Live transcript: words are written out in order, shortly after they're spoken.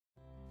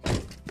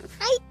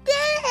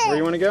Where do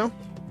you want to go?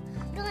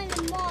 Going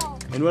to the mall.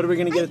 And what are we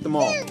going to get at the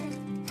mall? I'm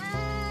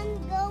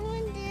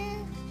going to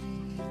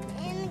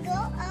and go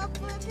up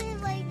with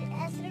it like the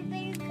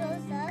escalator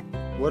goes up.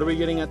 What are we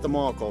getting at the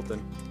mall,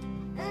 Colten?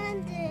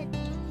 And the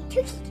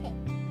cookie cake.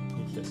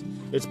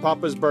 It's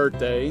Papa's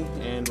birthday,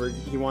 and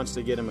he wants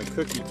to get him a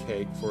cookie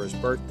cake for his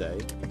birthday,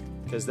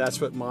 because that's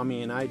what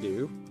Mommy and I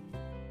do.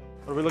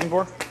 What are we looking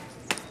for?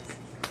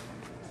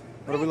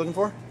 What are we looking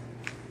for?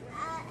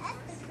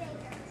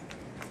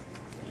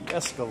 Escalator.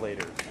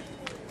 Escalator.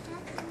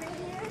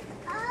 Escalator.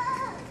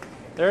 Oh.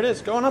 There it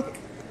is, going up.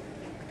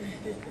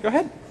 Go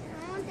ahead.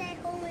 I want that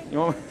whole. You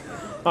want?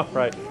 All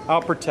right,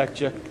 I'll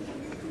protect you.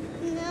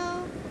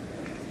 No.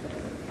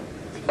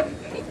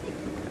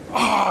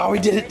 Ah, we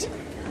did it.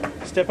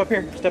 Step up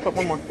here. Step up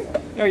one more.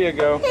 There you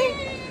go.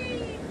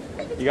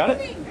 You got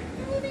it?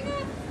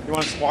 You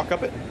want to walk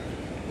up it?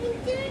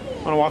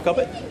 Want to walk up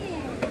it?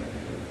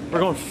 We're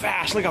going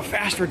fast. Look how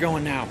fast we're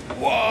going now.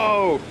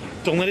 Whoa!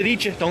 Don't let it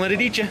eat you. Don't let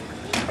it eat you.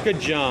 Good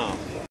job.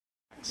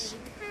 Is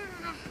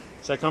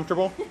that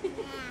comfortable? Yeah.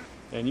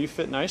 And you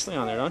fit nicely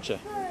on there, don't you?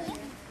 I want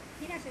to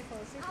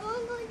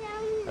go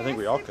down. I think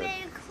we all could.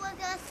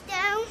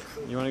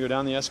 You want to go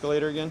down the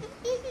escalator again?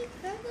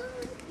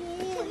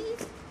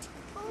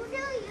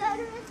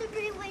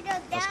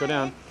 Let's go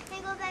down.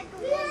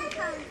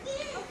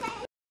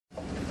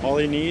 All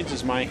he needs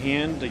is my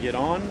hand to get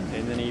on,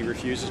 and then he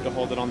refuses to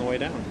hold it on the way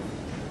down.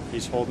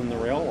 He's holding the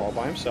rail all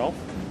by himself.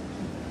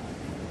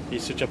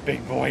 He's such a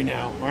big boy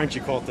now, aren't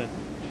you, Colten?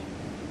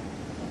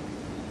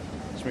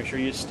 Just make sure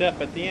you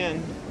step at the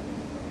end.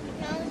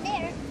 Down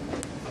there.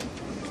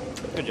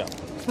 Good job.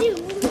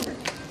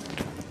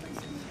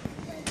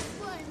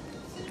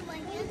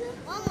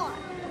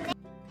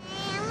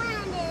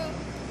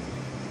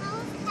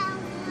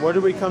 What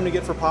did we come to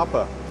get for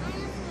Papa?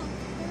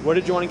 What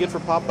did you want to get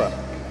for Papa?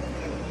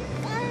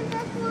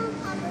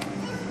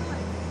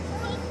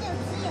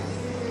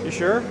 You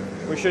sure?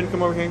 We shouldn't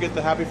come over here and get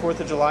the Happy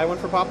 4th of July one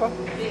for Papa?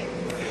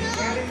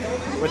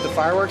 With the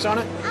fireworks on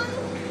it?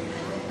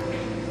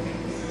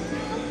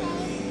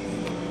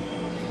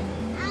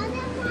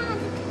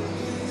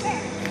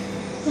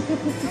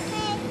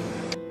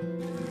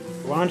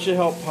 Why don't you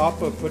help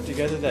Papa put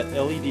together that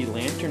LED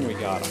lantern we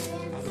got him?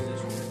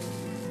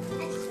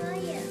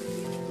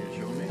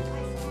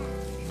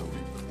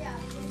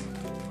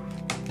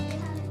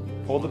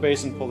 Hold the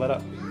base and pull that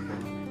up.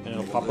 And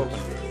it'll pop open.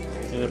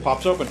 And it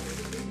pops open.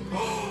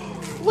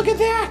 Look at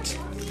that!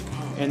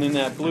 And then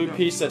that blue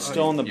piece that's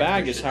still in the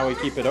bag is how we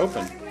keep it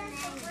open.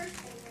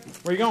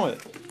 Where are you going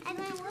with it?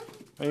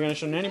 Are you going to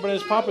show anybody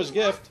as Papa's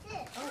gift?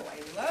 Oh, I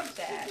love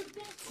that.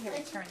 You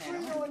have to turn that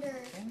on.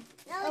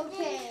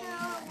 Okay.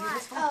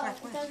 Oh,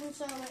 it doesn't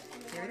show it.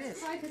 There it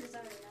is.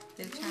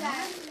 Did it turn on?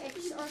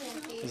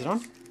 Is it on?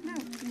 No,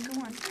 you can go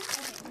on.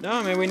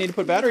 No, maybe we need to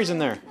put batteries in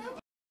there.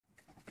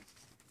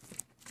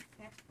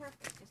 That's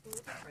perfect. Just a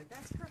little bit.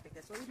 That's perfect.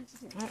 That's what we need to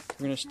do. All right,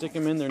 we're going to stick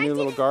them in their new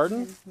little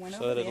garden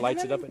so that it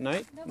lights it up at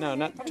night. No,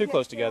 not too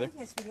close together.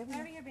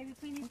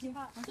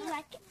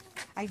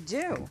 I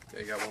do. Okay,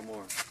 you got one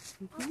more.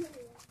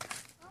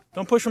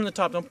 Don't push from the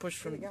top. Don't push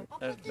from...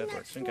 That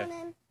works. Okay.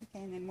 Okay,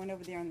 and then one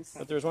over there on the side.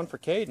 But there's one for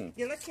Caden.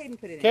 Yeah, let Caden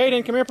put it in.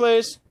 Caden, come here,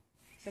 please.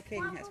 So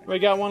Caden has one. We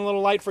got one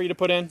little light for you to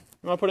put in.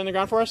 You want to put it in the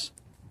ground for us?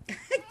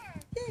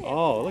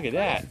 Oh, look at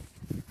that.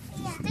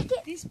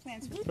 These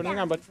plants Put it in the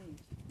ground, bud.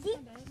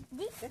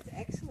 That's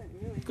excellent,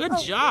 really. Good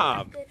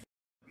job.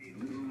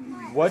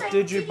 What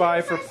did you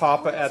buy for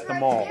Papa at the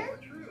mall?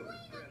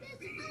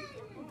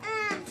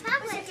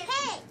 Chocolate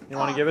cake. You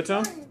want to give it to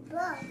him?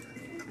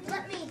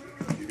 Let me.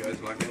 You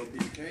guys like a little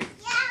piece of cake?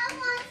 Yeah, I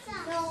want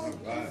some.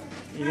 All right.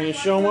 You going to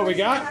show him what we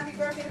got? Happy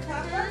birthday,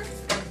 Papa.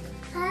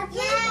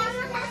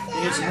 Yeah.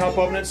 You need some help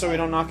opening it so we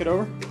don't knock it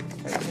over?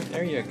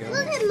 There you go.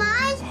 Look at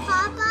mine,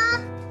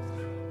 Papa.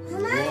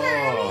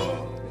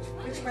 Whoa.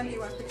 Which one do you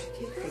want? Which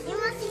cake? You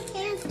want some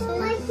cans too?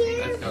 Right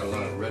here. That's got a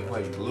lot of red,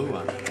 white, and blue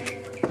on it.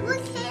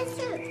 Look, cans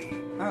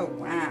too. Oh,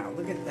 wow.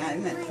 Look at that.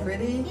 Isn't that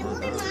pretty? You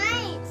look at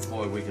mine.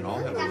 Boy, we can all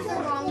have a That's the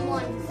little bite. wrong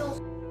one.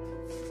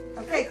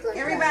 Okay,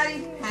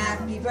 everybody.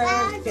 Happy Day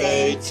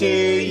birthday to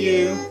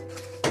you.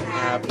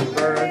 Happy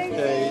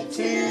birthday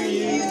to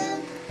you.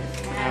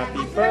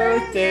 Happy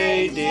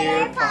birthday,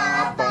 dear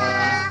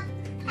Papa.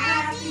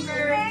 Happy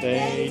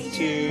Day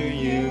to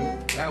you.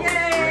 That was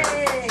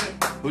Yay! great.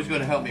 Who's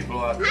going to help me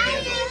blow out the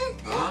candle?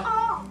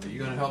 Huh? Are you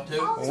going to help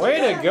too?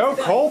 Way to go,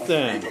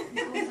 Colten.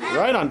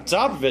 Right on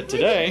top of it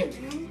today.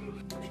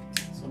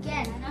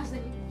 Again.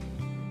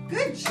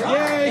 Good job.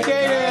 Yay,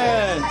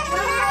 Caden!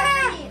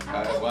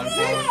 One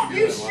more.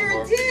 You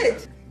sure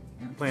did.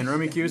 Playing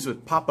Rummy Cubes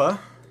with Papa.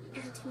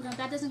 No,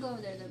 that doesn't go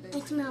over there, though,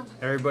 baby.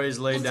 Everybody's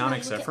laid down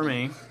except for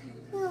me.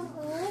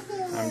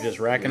 I'm just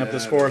racking up the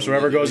score, so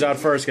whoever goes out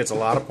first gets a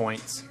lot of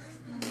points.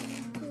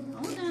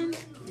 Hold on.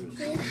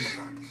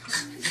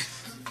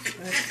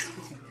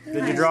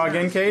 Did you draw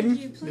again,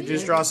 Caden? Did you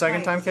just draw a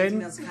second time, Caden?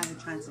 Smells kind of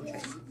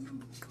concentrated.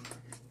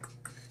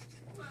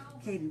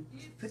 Caden,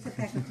 put the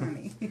pack in front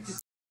of me.